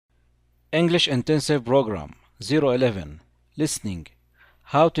English Intensive Program 011 Listening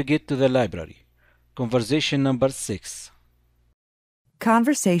How to Get to the Library Conversation number 6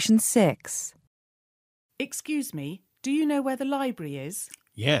 Conversation 6. Excuse me, do you know where the library is?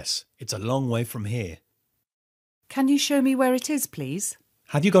 Yes, it's a long way from here. Can you show me where it is, please?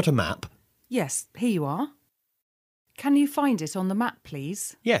 Have you got a map? Yes, here you are. Can you find it on the map,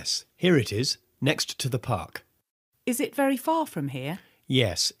 please? Yes, here it is, next to the park. Is it very far from here?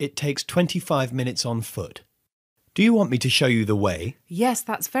 Yes, it takes 25 minutes on foot. Do you want me to show you the way? Yes,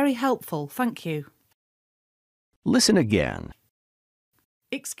 that's very helpful, thank you. Listen again.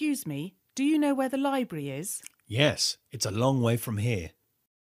 Excuse me, do you know where the library is? Yes, it's a long way from here.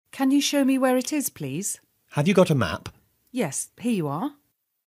 Can you show me where it is, please? Have you got a map? Yes, here you are.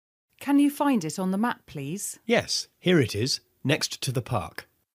 Can you find it on the map, please? Yes, here it is, next to the park.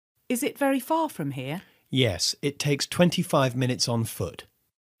 Is it very far from here? Yes, it takes 25 minutes on foot.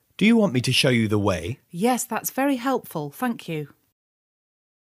 Do you want me to show you the way? Yes, that's very helpful, thank you.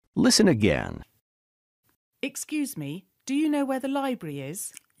 Listen again. Excuse me, do you know where the library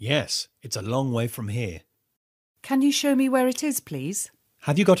is? Yes, it's a long way from here. Can you show me where it is, please?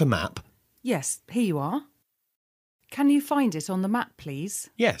 Have you got a map? Yes, here you are. Can you find it on the map, please?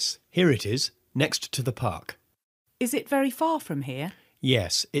 Yes, here it is, next to the park. Is it very far from here?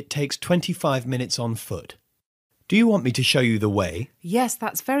 Yes, it takes 25 minutes on foot. Do you want me to show you the way? Yes,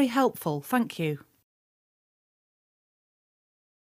 that's very helpful, thank you.